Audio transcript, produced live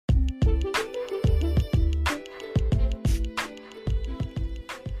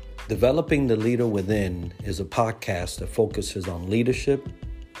Developing the Leader Within is a podcast that focuses on leadership,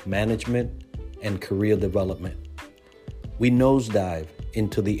 management, and career development. We nosedive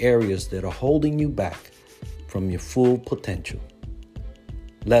into the areas that are holding you back from your full potential.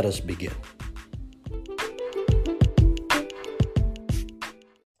 Let us begin.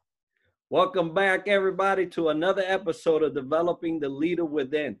 Welcome back, everybody, to another episode of Developing the Leader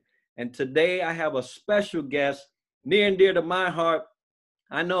Within. And today I have a special guest near and dear to my heart.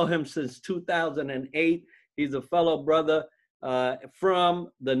 I know him since 2008. He's a fellow brother from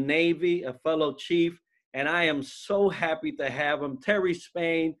the Navy, a fellow chief, and I am so happy to have him. Terry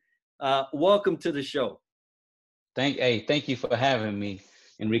Spain, welcome to the show. Thank you for having me,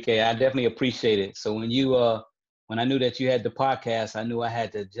 Enrique. I definitely appreciate it. So when I knew that you had the podcast, I knew I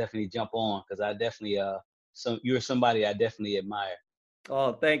had to definitely jump on because I definitely you're somebody I definitely admire.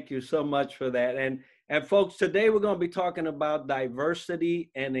 Oh, thank you so much for that. And folks, today we're going to be talking about diversity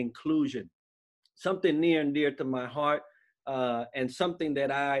and inclusion, something near and dear to my heart, and something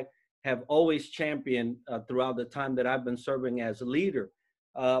that I have always championed throughout the time that I've been serving as a leader.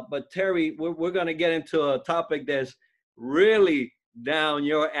 But Terry, we're going to get into a topic that's really down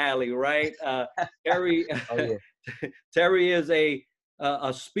your alley, right? Terry, Oh, yeah. Terry is a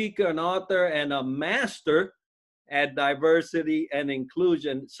speaker, an author, and a master at diversity and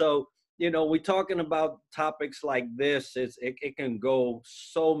inclusion. So, we're talking about topics like this. It can go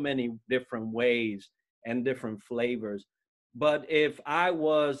so many different ways and different flavors. But if I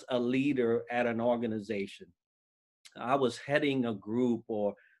was a leader at an organization, I was heading a group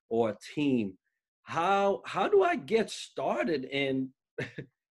or a team, how do I get started in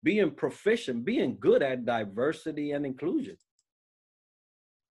being proficient, being good at diversity and inclusion?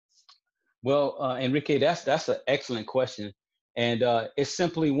 Well, Enrique, that's an excellent question, and it's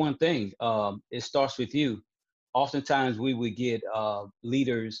simply one thing. It starts with you. Oftentimes, we would get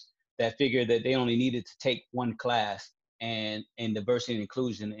leaders that figure that they only needed to take one class and in diversity and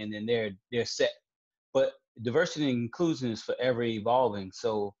inclusion, and then they're set. But diversity and inclusion is forever evolving.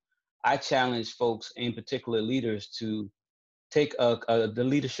 So I challenge folks, in particular leaders, to take the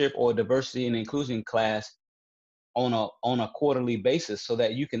leadership or diversity and inclusion class on a quarterly basis so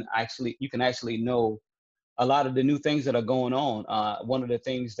that you can actually know a lot of the new things that are going on. One of the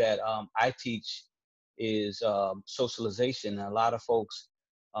things that I teach is socialization. A lot of folks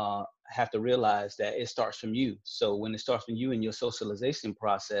have to realize that it starts from you. So when it starts from you in your socialization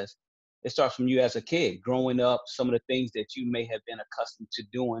process, it starts from you as a kid, growing up. Some of the things that you may have been accustomed to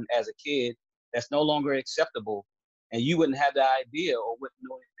doing as a kid that's no longer acceptable, and you wouldn't have the idea or wouldn't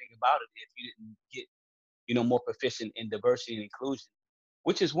know anything about it if you didn't get more proficient in diversity and inclusion,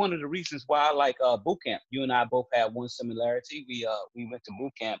 which is one of the reasons why I like boot camp. You and I both have one similarity. We went to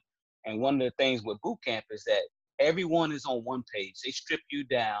boot camp, and one of the things with boot camp is that everyone is on one page. They strip you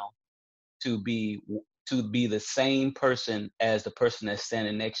down to be the same person as the person that's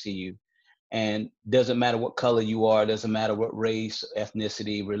standing next to you, and doesn't matter what color you are, doesn't matter what race,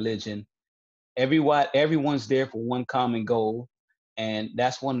 ethnicity, religion. Everyone's there for one common goal, and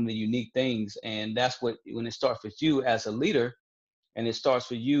that's one of the unique things. And that's what, when it starts with you as a leader, and it starts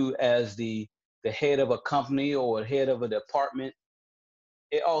with you as the head of a company or head of a department,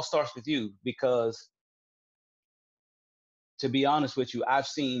 it all starts with you. Because to be honest with you, I've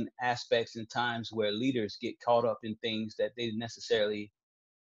seen aspects and times where leaders get caught up in things that they necessarily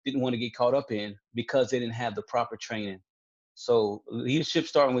didn't want to get caught up in because they didn't have the proper training. So leadership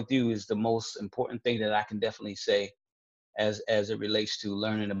starting with you is the most important thing that I can definitely say as it relates to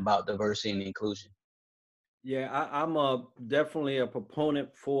learning about diversity and inclusion. Yeah, I'm definitely a proponent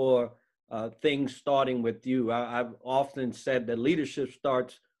for things starting with you. I've often said that leadership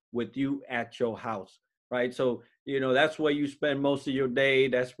starts with you at your house, right? So, that's where you spend most of your day.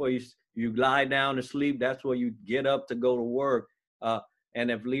 That's where you lie down to sleep. That's where you get up to go to work. And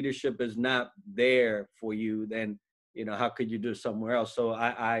if leadership is not there for you, then, how could you do somewhere else? So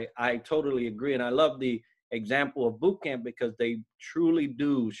I totally agree. And I love the example of boot camp because they truly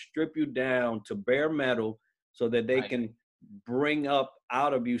do strip you down to bare metal so that they Right. can bring up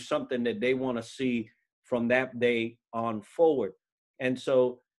out of you something that they want to see from that day on forward. And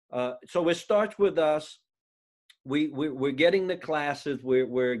so it starts with us. We're getting the classes,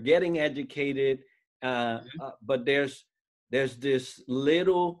 we're getting educated, but there's this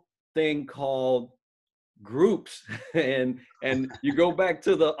little thing called groups, and you go back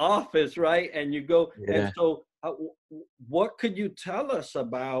to the office, right? And you go, and Yeah. so what could you tell us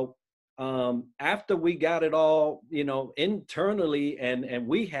about after we got it all, internally, and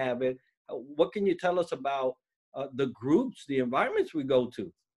we have it? What can you tell us about the groups, the environments we go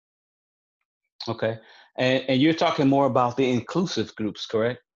to? Okay. And you're talking more about the inclusive groups,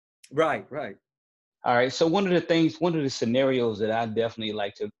 correct? Right, right. All right. So one of the things, one of the scenarios that I definitely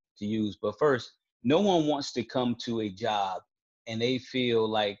like to use, but first, no one wants to come to a job and they feel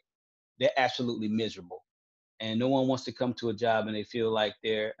like they're absolutely miserable. And no one wants to come to a job and they feel like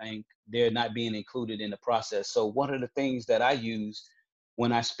they're not being included in the process. So one of the things that I use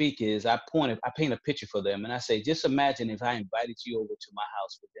when I speak is I paint a picture for them and I say, just imagine if I invited you over to my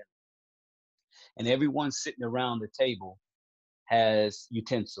house for dinner and everyone sitting around the table has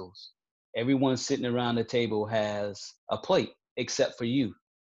utensils. Everyone sitting around the table has a plate except for you.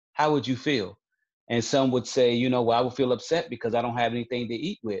 How would you feel? And some would say, well, I would feel upset because I don't have anything to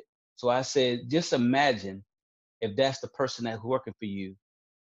eat with. So I said, just imagine if that's the person that's working for you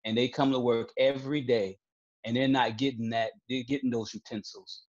and they come to work every day and they're getting those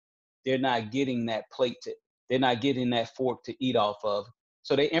utensils. They're not getting that they're not getting that fork to eat off of.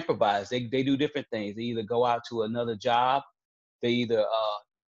 So they improvise. They do different things. They either go out to another job, they either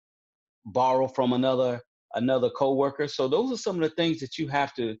borrow from another coworker. So those are some of the things that you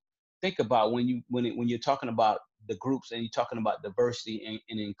have to think about when you're talking about the groups and you're talking about diversity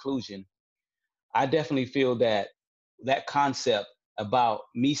and inclusion. I definitely feel that that concept about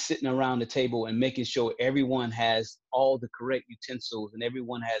me sitting around the table and making sure everyone has all the correct utensils and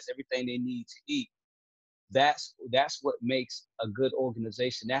everyone has everything they need to eat. That's what makes a good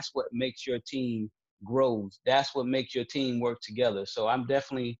organization. That's what makes your team grows. That's what makes your team work together. So I'm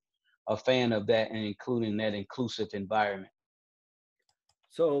definitely a fan of that and including that inclusive environment.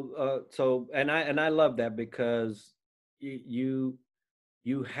 And I love that because you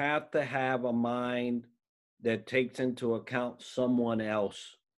you have to have a mind that takes into account someone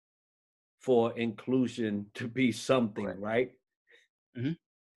else for inclusion to be something, Correct. right? Hmm.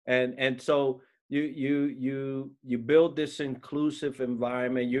 And so you build this inclusive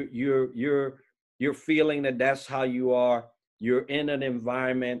environment. You're feeling that that's how you are. You're in an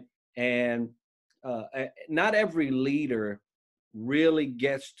environment, and not every leader really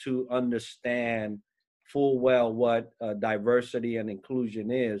gets to understand full well what diversity and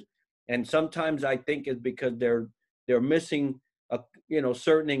inclusion is. And sometimes I think it's because they're missing a,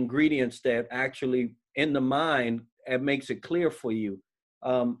 certain ingredients that actually in the mind it makes it clear for you.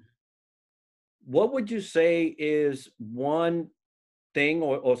 um, what would you say is one thing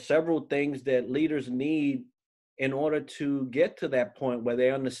or several things that leaders need in order to get to that point where they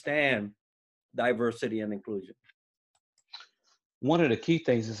understand diversity and inclusion? One of the key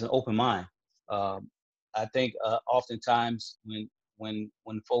things is an open mind. Um, I think oftentimes when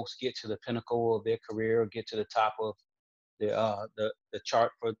folks get to the pinnacle of their career or get to the top of the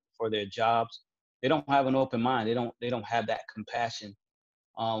chart for their jobs, they don't have an open mind. They don't have that compassion.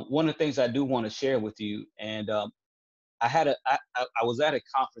 One of the things I do want to share with you, and I was at a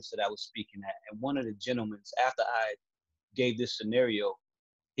conference that I was speaking at, and one of the gentlemen, after I gave this scenario,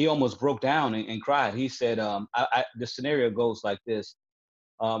 he almost broke down and cried. He said, the scenario goes like this.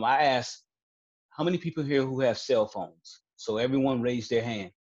 I asked, how many people here who have cell phones? So everyone raised their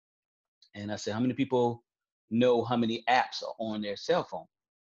hand. And I said, how many people know how many apps are on their cell phone?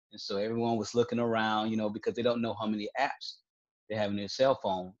 And so everyone was looking around, because they don't know how many apps they have in their cell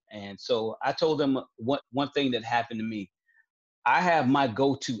phone. And so I told them one thing that happened to me. I have my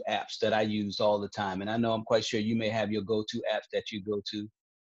go-to apps that I use all the time. And I know I'm quite sure you may have your go-to apps that you go to.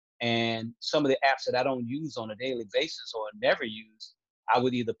 And some of the apps that I don't use on a daily basis or never use, I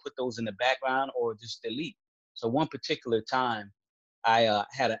would either put those in the background or just delete. So one particular time, I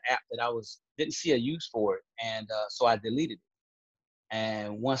had an app that I didn't see a use for it, and so I deleted it.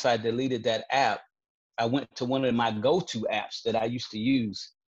 And once I deleted that app, I went to one of my go-to apps that I used to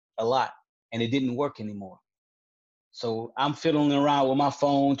use a lot, and it didn't work anymore. So I'm fiddling around with my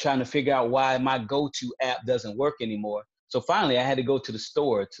phone trying to figure out why my go-to app doesn't work anymore. So finally, I had to go to the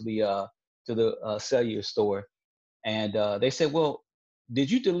store, to the cellular store, and they said, "Well,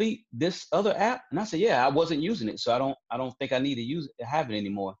 did you delete this other app?" And I said, "Yeah, I wasn't using it, so I don't think I need to use it to have it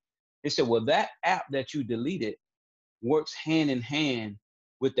anymore." They said, "Well, that app that you deleted works hand in hand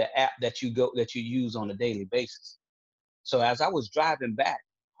with the app that you use on a daily basis." So as I was driving back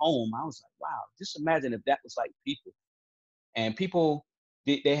home, I was like, "Wow, just imagine if that was like people." And people,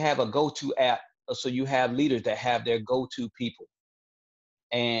 they have a go-to app. So you have leaders that have their go-to people,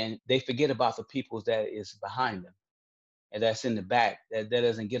 and they forget about the people that is behind them and that's in the back that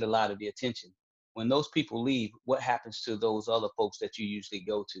doesn't get a lot of the attention. When those people leave, what happens to those other folks that you usually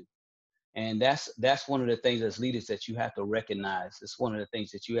go to? And that's one of the things as leaders that you have to recognize. It's one of the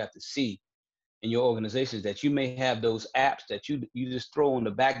things that you have to see in your organizations, that you may have those apps that you just throw on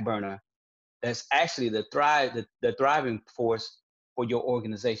the back burner. That's actually the thriving force for your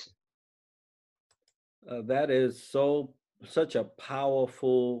organization. That is such a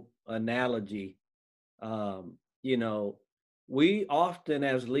powerful analogy. You know, we often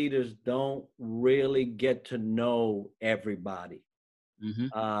as leaders don't really get to know everybody.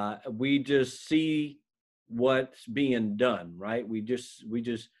 Mm-hmm. We just see what's being done, right?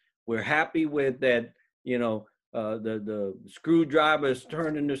 We're happy with that, you know, the screwdriver is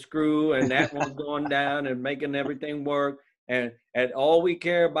turning the screw and that one's going down and making everything work. And all we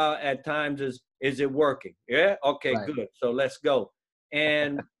care about at times is it working? Yeah, okay, Right. good. So let's go.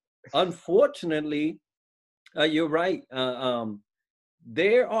 And unfortunately, you're right.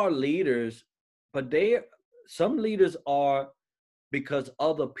 There are leaders, but some leaders are because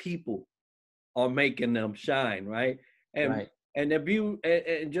other people are making them shine, right? And Right. and if you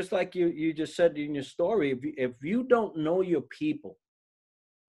and just like you just said in your story, if you don't know your people,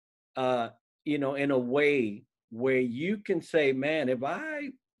 uh, you know, in a way where you can say, man, if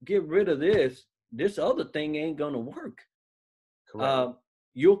I get rid of this other thing ain't gonna work. Correct. Uh,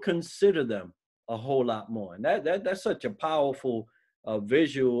 you'll consider them a whole lot more, and that's such a powerful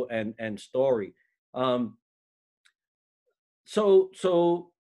visual and story. Um,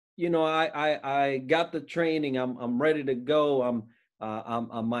 so you know, I got the training. I'm ready to go.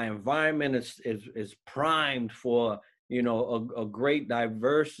 My environment is primed for, you know, a great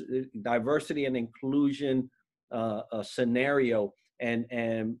diversity and inclusion a scenario. And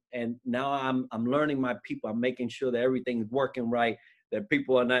now I'm learning my people. I'm making sure that everything's working right, that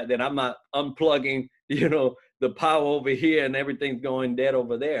people are not, that I'm not unplugging, you know, the power over here and everything's going dead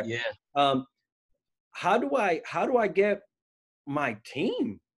over there. Yeah. um how do I get my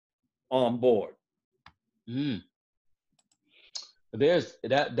team on board? Mm. That's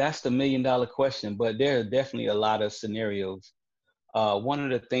the $1 million question, but there are definitely a lot of scenarios. One of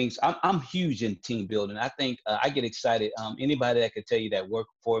the things I'm huge in team building. I think I get excited. Anybody that could tell you that work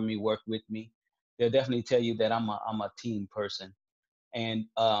for me, work with me, they'll definitely tell you that I'm a team person. And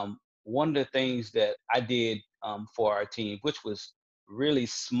one of the things that I did for our team, which was really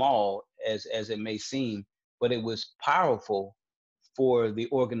small as it may seem, but it was powerful for the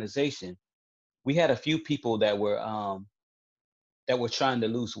organization. We had a few people that were trying to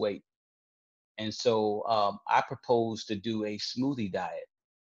lose weight, and so I proposed to do a smoothie diet.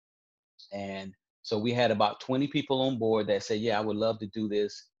 And so we had about 20 people on board that said, yeah, I would love to do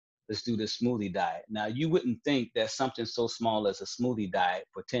this. Let's do this smoothie diet. Now, you wouldn't think that something so small as a smoothie diet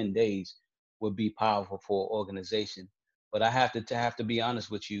for 10 days would be powerful for an organization. But I have to be honest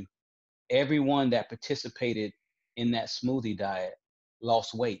with you. Everyone that participated in that smoothie diet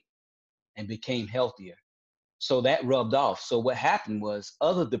lost weight and became healthier. So that rubbed off. So what happened was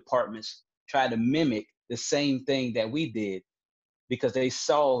other departments tried to mimic the same thing that we did because they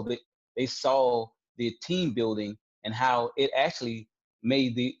saw the team building and how it actually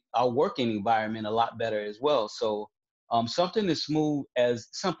made the our working environment a lot better as well. So something as small as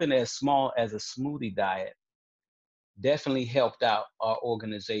a smoothie diet definitely helped out our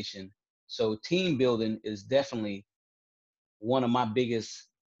organization. So team building is definitely one of my biggest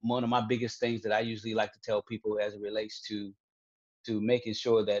one of my biggest things that I usually like to tell people as it relates to making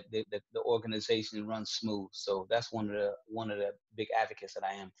sure that the organization runs smooth. So that's one of the big advocates that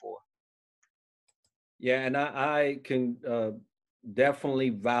I am for. Yeah, and I can definitely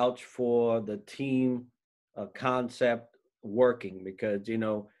vouch for the team concept working, because, you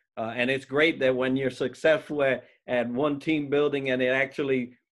know, and it's great that when you're successful at one team building and it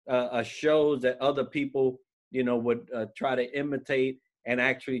actually shows that other people, you know, would try to imitate and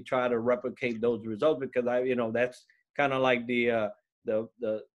actually try to replicate those results, because you know, that's kind of like the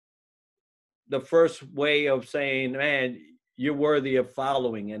the the first way of saying, man, you're worthy of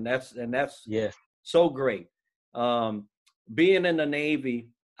following, and that's Yes. so great. Um, Being in the Navy,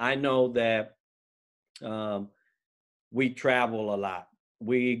 I know that um, we travel a lot.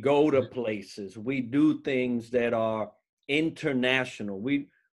 We go to Mhm. places. We do things that are international.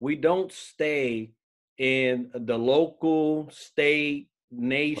 We don't stay in the local, state, Right.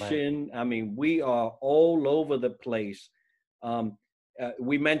 nation. I mean, we are all over the place. Um,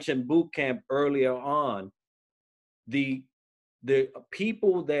 we mentioned boot camp earlier on. The the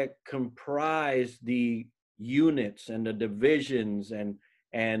people that comprise the units and the divisions and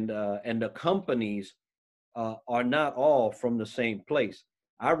the companies are not all from the same place.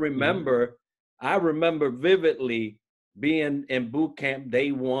 I Hmm. remember I remember vividly being in boot camp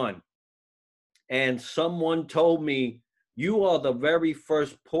day one, and someone told me, "You are the very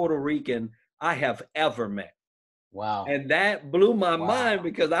first Puerto Rican I have ever met." Wow. And that blew my Wow. mind,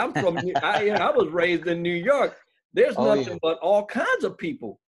 because I was raised in New York. There's Oh yeah. nothing but all kinds of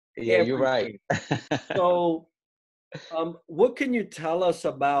people Yeah, you're right. everywhere. So, what can you tell us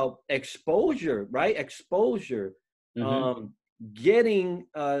about exposure, right? Exposure. Hmm. Um, getting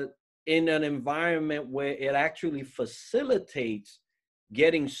in an environment where it actually facilitates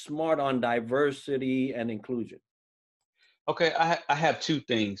getting smart on diversity and inclusion? Okay, I have two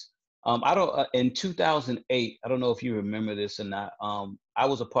things. I don't in 2008. I don't know if you remember this or not. I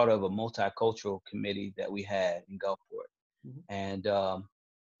was a part of a multicultural committee that we had in Gulfport, Mhm. and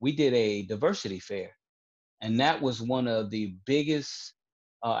we did a diversity fair, and that was one of the biggest.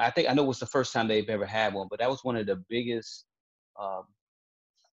 I know it was the first time they've ever had one, but that was one of the biggest um,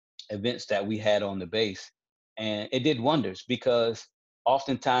 events that we had on the base, and it did wonders because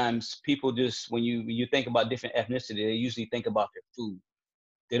oftentimes people just when you think about different ethnicity, they usually think about their food.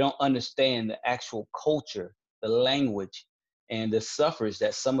 They don't understand the actual culture, the language, and the suffers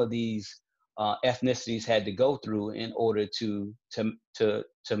that some of these ethnicities had to go through in order to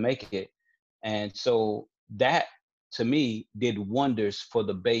make it. And so that to me did wonders for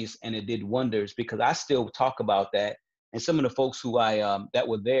the base, and it did wonders because I still talk about that. And some of the folks who I that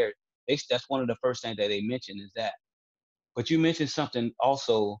were there, that's one of the first things that they mentioned is that. But you mentioned something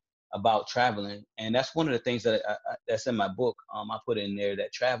also about traveling, and that's one of the things that that's in my book. I put in there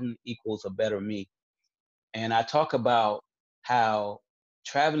that traveling equals a better me, and I talk about how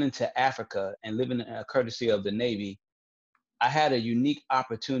traveling to Africa and living in a courtesy of the Navy, I had a unique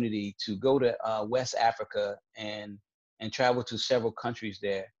opportunity to go to West Africa and travel to several countries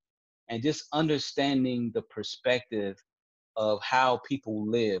there, and just understanding the perspective of how people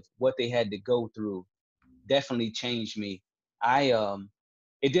live, what they had to go through, definitely changed me. I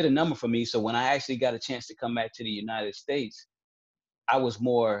It did a number for me. So when I actually got a chance to come back to the United States, I was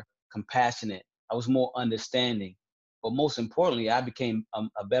more compassionate. I was more understanding. But most importantly, I became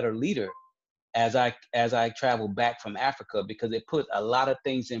a better leader as I traveled back from Africa because it put a lot of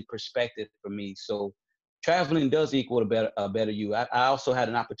things in perspective for me. So traveling does equal a better you. I also had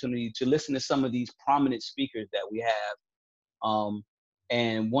an opportunity to listen to some of these prominent speakers that we have.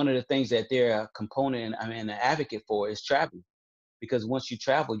 And one of the things that they're a component and I mean an advocate for is travel, because once you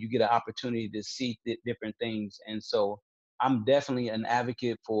travel, you get an opportunity to see different things. And so I'm definitely an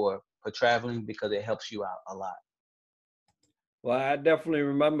advocate for traveling because it helps you out a lot. Well, I definitely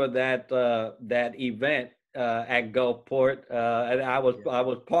remember that that event at Gulfport, and Yeah. I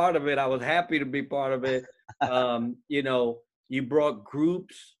was part of it. I was happy to be part of it. You know, you brought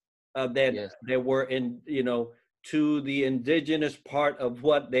groups Yes. that were in, you know, to the indigenous part of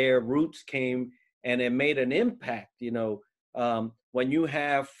what their roots came, and it made an impact. You know, when you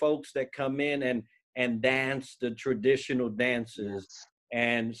have folks that come in and dance the traditional dances, Yes.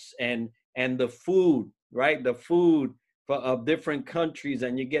 and and the food, right? The food of different countries,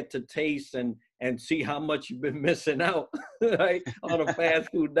 and you get to taste and see how much you've been missing out, right, on a fast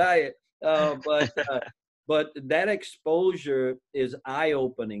food diet. But that exposure is eye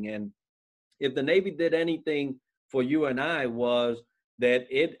opening, and if the Navy did anything for you and I was that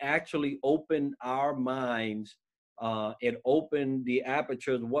it actually opened our minds. It opened the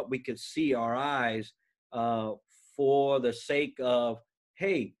apertures of what we could see, our eyes, uh, for the sake of,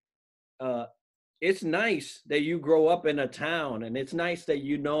 hey, uh, it's nice that you grow up in a town, and it's nice that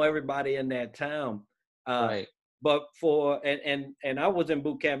you know everybody in that town. Uh, Right. but for and I was in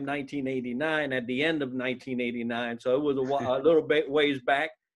boot camp 1989, at the end of 1989, so it was a little bit ways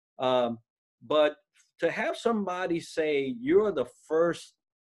back. Um, but to have somebody say you're the first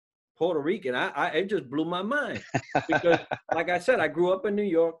Puerto Rican, it just blew my mind because, like I said, I grew up in New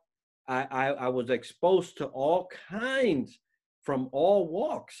York. I was exposed to all kinds from all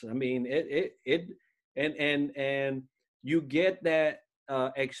walks. I mean, and you get that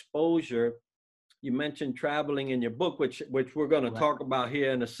exposure. You mentioned traveling in your book, which we're going to Right. talk about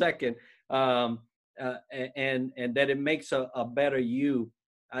here in a second, um, and that it makes a better you.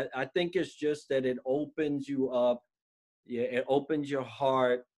 I think it's just that it opens you up. Yeah, it opens your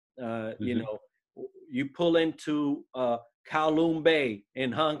heart. You Hmm. know, you pull into Kowloon Bay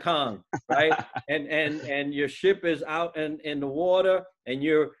in Hong Kong, right? And your ship is out in the water, and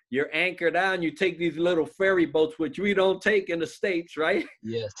you're anchored out. You take these little ferry boats, which we don't take in the States, right?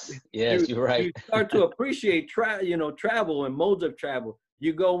 Yes. Yes. you You're right. you start to appreciate travel and modes of travel.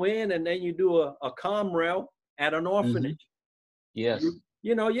 You go in, and then you do a com rail at an Hmm. orphanage. Yes.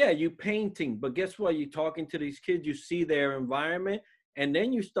 You know, yeah, you painting, but guess what? You talking to these kids, you see their environment, and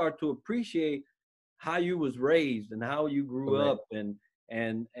then you start to appreciate how you was raised and how you grew Correct. up,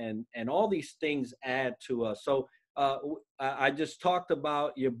 and all these things add to us. So I just talked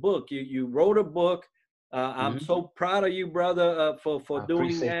about your book. You wrote a book. I'm Hmm. so proud of you, brother, for I doing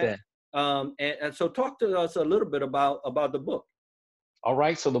appreciate that. that. And so talk to us a little bit about the book. All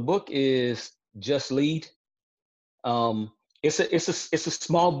right. So the book is Just Lead. Um, it's a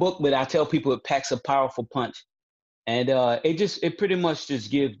small book, but I tell people it packs a powerful punch. And it pretty much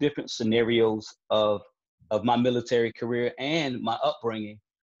just gives different scenarios of my military career and my upbringing.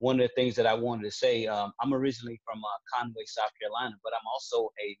 One of the things that I wanted to say, I'm originally from Conway, South Carolina, but I'm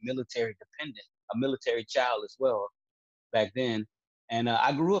also a military dependent, a military child as well back then. And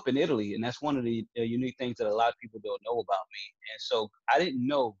I grew up in Italy, and that's one of the unique things that a lot of people don't know about me. And so I didn't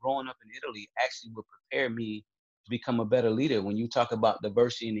know growing up in Italy actually would prepare me to become a better leader. When you talk about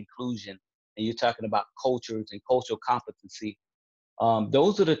diversity and inclusion, and you're talking about cultures and cultural competency,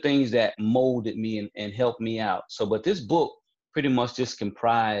 those are the things that molded me and helped me out. So, but this book pretty much just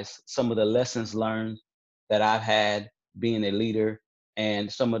comprised some of the lessons learned that I've had being a leader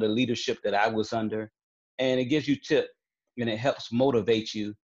and some of the leadership that I was under. And it gives you tips and it helps motivate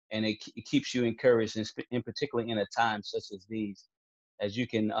you and it keeps you encouraged, in particular in a time such as these, as you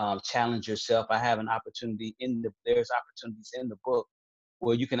can challenge yourself. I have an opportunity there's opportunities in the book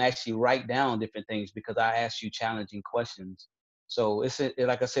where you can actually write down different things because I ask you challenging questions. So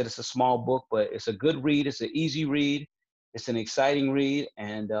like I said, it's a small book, but it's a good read. It's an easy read. It's an exciting read,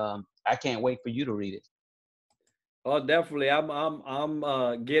 and I can't wait for you to read it. Oh, definitely.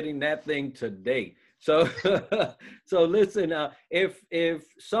 I'm getting that thing today. So so listen, if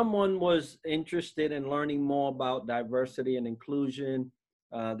someone was interested in learning more about diversity and inclusion,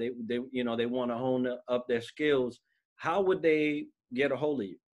 they want to hone up their skills, how would they get a hold of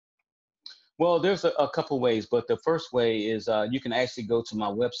you? Well, there's a couple ways, but the first way is you can actually go to my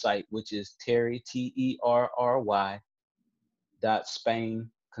website, which is Terry TERRY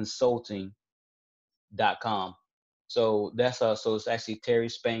 .SpainConsulting.com. So so it's actually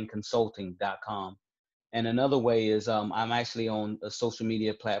TerrySpainConsulting.com. And another way is I'm actually on social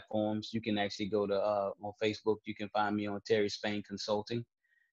media platforms. You can actually go to on Facebook. You can find me on Terry Spain Consulting,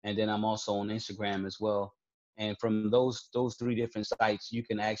 and then I'm also on Instagram as well. And from those three different sites, you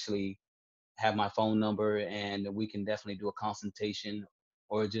can actually have my phone number, and we can definitely do a consultation.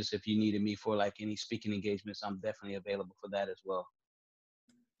 Or just if you needed me for like any speaking engagements, I'm definitely available for that as well.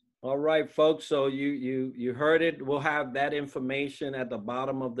 All right, folks. So you heard it. We'll have that information at the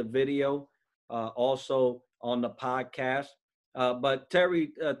bottom of the video, also on the podcast. But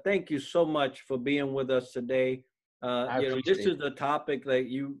Terry, thank you so much for being with us today. I This appreciate it. is a topic that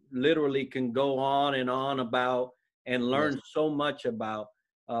you literally can go on and on about and Yes. learn so much about.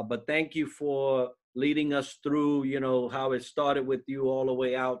 But thank you for leading us through, how it started with you all the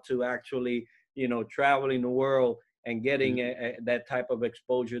way out to actually, traveling the world and getting Mhm. that type of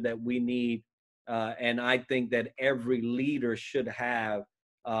exposure that we need. And I think that every leader should have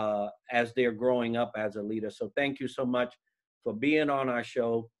as they're growing up as a leader. So thank you so much for being on our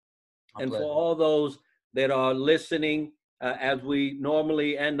show. My And for pleasure. all those that are listening, as we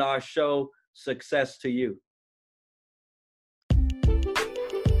normally end our show, success to you.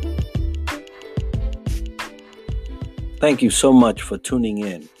 Thank you so much for tuning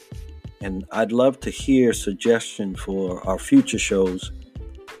in. And I'd love to hear suggestions for our future shows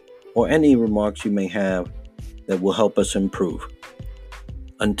or any remarks you may have that will help us improve.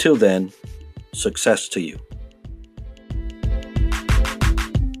 Until then, success to you.